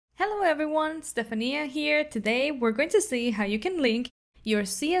Hello everyone, Stefania here. Today we're going to see how you can link your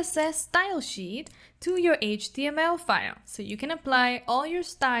CSS style sheet to your HTML file so you can apply all your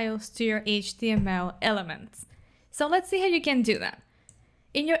styles to your HTML elements. So let's see how you can do that.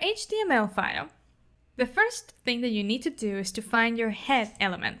 In your HTML file, the first thing that you need to do is to find your head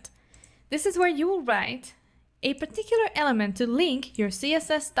element. This is where you will write a particular element to link your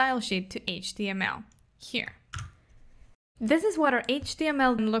CSS style sheet to HTML. Here. This is what our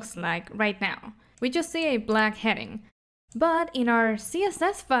HTML looks like right now. We just see a black heading. But in our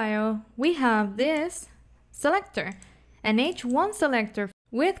CSS file, we have this selector, an H1 selector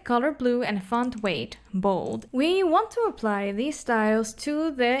with color blue and font weight bold. We want to apply these styles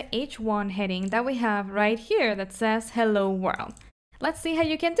to the H1 heading that we have right here that says Hello World. Let's see how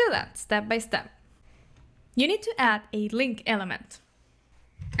you can do that step by step. You need to add a link element.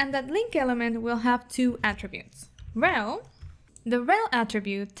 And that link element will have two attributes. Rel. The rel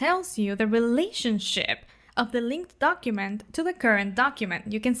attribute tells you the relationship of the linked document to the current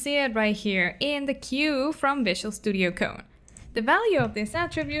document. You can see it right here in the queue from Visual Studio Code. The value of this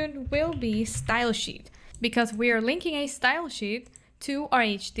attribute will be style sheet because we are linking a style sheet to our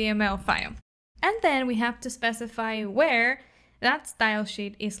HTML file. And then we have to specify where that style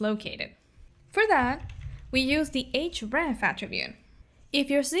sheet is located. For that, we use the href attribute. If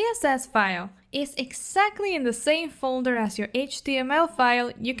your CSS file is exactly in the same folder as your HTML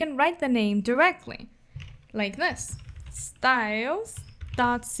file, you can write the name directly, like this, styles.css.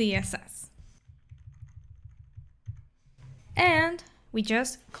 And we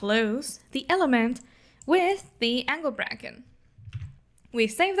just close the element with the angle bracket. We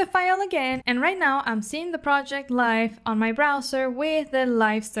save the file again, and right now I'm seeing the project live on my browser with the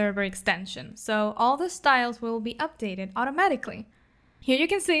live server extension, so all the styles will be updated automatically. Here you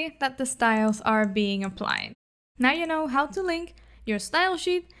can see that the styles are being applied. Now you know how to link your style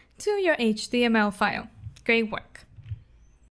sheet to your HTML file. Great work!